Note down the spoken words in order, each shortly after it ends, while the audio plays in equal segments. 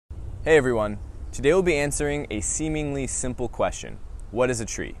Hey everyone, today we'll be answering a seemingly simple question. What is a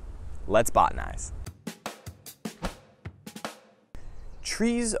tree? Let's botanize.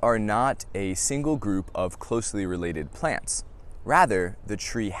 Trees are not a single group of closely related plants. Rather, the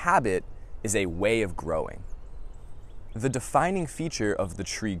tree habit is a way of growing. The defining feature of the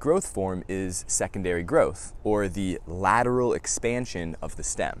tree growth form is secondary growth, or the lateral expansion of the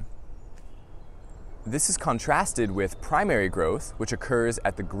stem. This is contrasted with primary growth, which occurs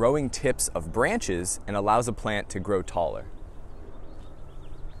at the growing tips of branches and allows a plant to grow taller.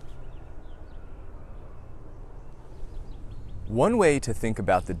 One way to think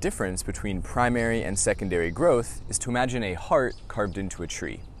about the difference between primary and secondary growth is to imagine a heart carved into a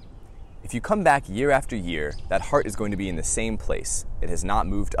tree. If you come back year after year, that heart is going to be in the same place. It has not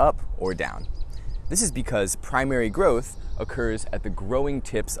moved up or down. This is because primary growth occurs at the growing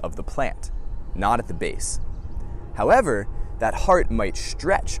tips of the plant, not at the base. However, that heart might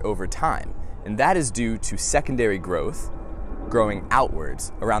stretch over time, and that is due to secondary growth growing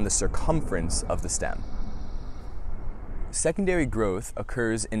outwards around the circumference of the stem. Secondary growth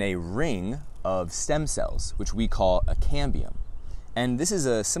occurs in a ring of stem cells, which we call a cambium. And this is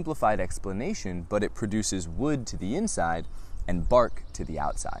a simplified explanation, but it produces wood to the inside and bark to the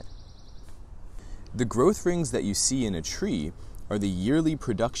outside. The growth rings that you see in a tree are the yearly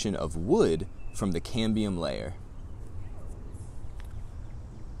production of wood from the cambium layer.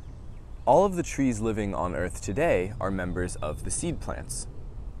 All of the trees living on Earth today are members of the seed plants.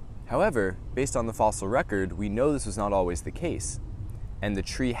 However, based on the fossil record, we know this was not always the case, and the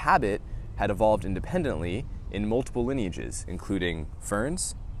tree habit had evolved independently in multiple lineages, including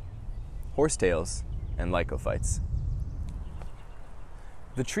ferns, horsetails, and lycophytes.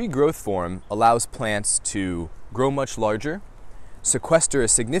 The tree growth form allows plants to grow much larger, sequester a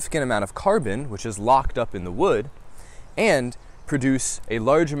significant amount of carbon, which is locked up in the wood, and produce a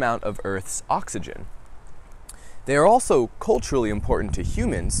large amount of Earth's oxygen. They are also culturally important to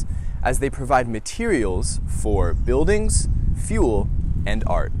humans as they provide materials for buildings, fuel, and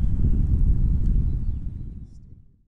art.